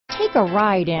Take a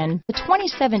ride in the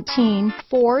 2017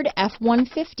 Ford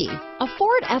F-150. A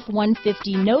Ford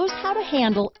F-150 knows how to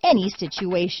handle any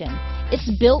situation. It's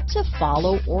built to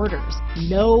follow orders,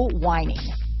 no whining.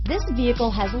 This vehicle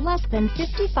has less than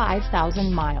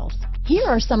 55,000 miles. Here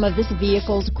are some of this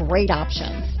vehicle's great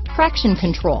options: traction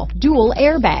control, dual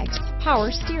airbags, power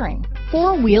steering,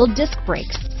 four-wheel disc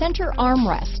brakes, center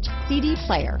armrest, CD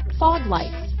player, fog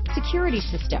lights, security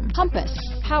system, compass,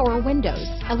 power windows,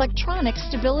 electronic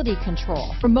stability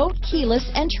control, remote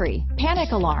keyless entry,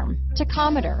 panic alarm,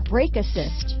 tachometer, brake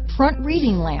assist, front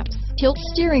reading lamps, tilt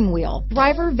steering wheel,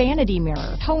 driver vanity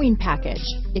mirror, towing package.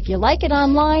 If you like it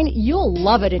online, you'll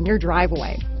love it in your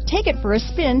driveway. Take it for a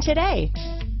spin today.